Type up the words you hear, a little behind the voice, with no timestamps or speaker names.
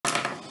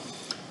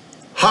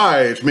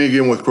Hi, it's me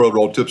again with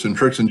Corel tips and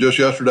tricks, and just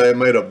yesterday I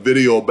made a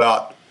video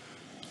about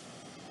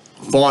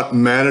font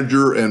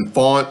manager and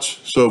fonts.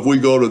 So if we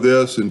go to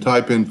this and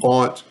type in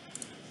fonts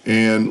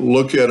and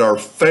look at our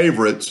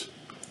favorites,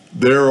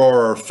 there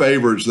are our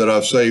favorites that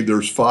I've saved.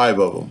 There's 5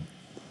 of them.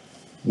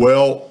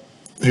 Well,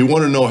 he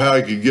wanted to know how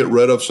he could get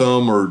rid of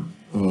some or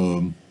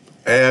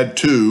add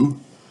to,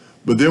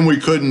 but then we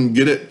couldn't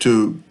get it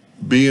to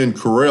be in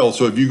Corel.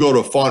 So if you go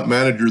to font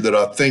manager that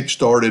I think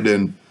started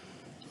in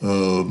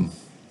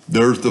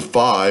there's the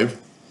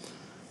 5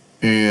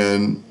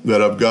 and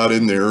that I've got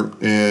in there.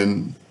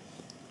 And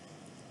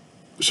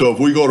so if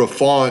we go to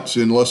fonts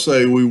and let's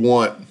say we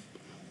want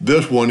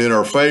this one in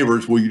our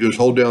favorites, we just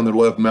hold down the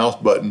left mouse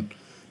button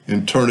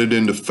and turn it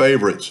into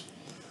favorites.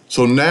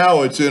 So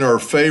now it's in our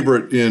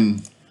favorite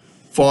in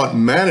font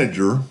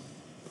manager.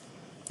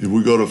 If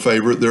we go to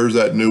favorite, there's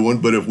that new one.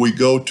 But if we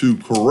go to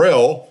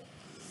Corel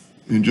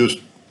and just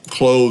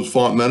close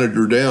font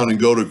manager down and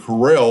go to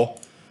Corel,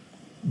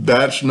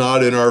 that's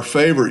not in our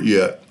favorite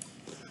yet.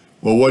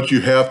 Well, what you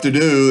have to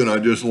do, and I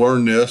just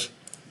learned this,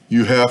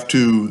 you have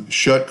to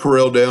shut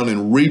Corel down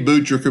and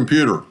reboot your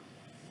computer.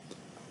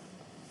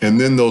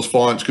 And then those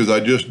fonts, because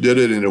I just did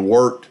it and it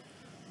worked,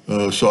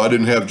 so I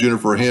didn't have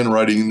Jennifer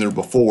handwriting in there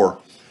before.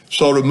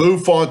 So to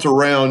move fonts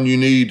around, you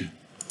need,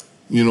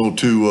 and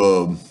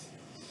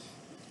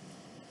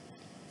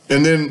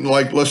then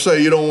like, let's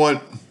say you don't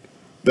want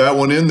that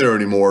one in there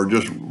anymore,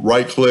 just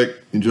right click,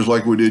 and just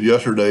like we did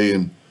yesterday,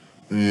 and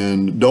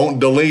don't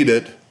delete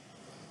it,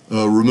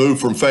 remove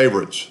from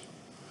favorites.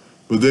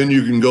 But then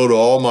you can go to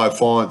all my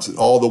fonts,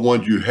 all the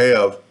ones you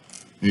have,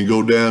 and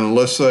go down, and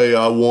let's say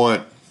I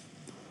want,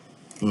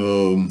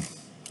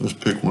 let's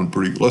pick one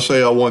let's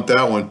say I want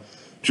that one.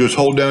 Just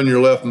hold down your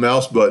left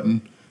mouse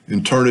button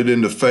and turn it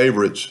into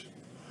favorites.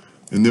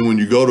 And then when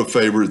you go to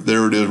favorites,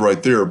 there it is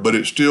right there. But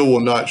it still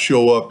will not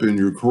show up in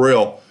your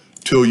Corel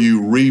till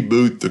you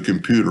reboot the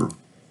computer.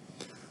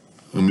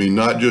 I mean,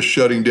 not just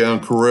shutting down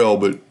Corel,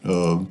 but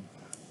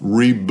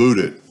reboot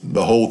it,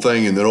 the whole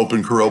thing, and then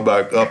open Corel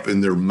back up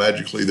and they're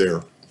magically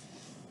there.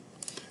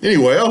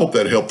 Anyway, I hope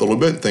that helped a little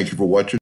bit. Thank you for watching.